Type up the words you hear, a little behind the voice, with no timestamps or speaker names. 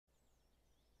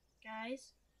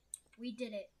guys. We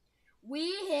did it.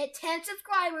 We hit 10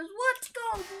 subscribers. Let's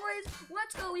go, boys.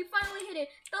 Let's go. We finally hit it.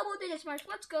 Double digits marks.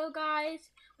 Let's go, guys.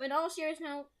 With all seriousness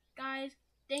now, guys,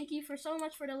 thank you for so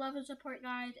much for the love and support,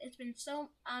 guys. It's been so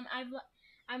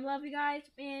I love you guys,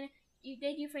 man.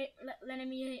 Thank you for letting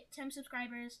me hit 10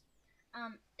 subscribers.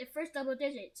 The first double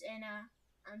digits,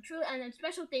 and true, and a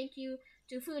special thank you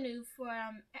to Funoof for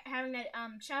having that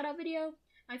shout out video.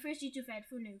 My first YouTube fan,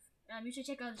 Funoof. You should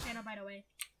check out his channel, by the way.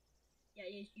 Yeah,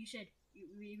 you should. You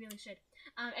really should.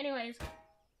 Anyways,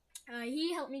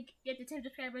 he helped me get to 10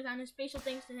 subscribers, and a special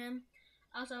thanks to him.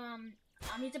 Also,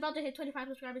 he's about to hit 25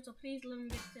 subscribers, so please let him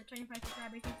get to 25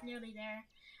 subscribers. He's nearly there.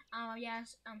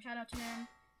 Yes, shout out to him.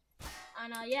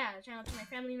 And yeah, shout out to my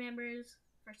family members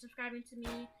for subscribing to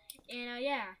me. And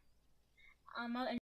yeah,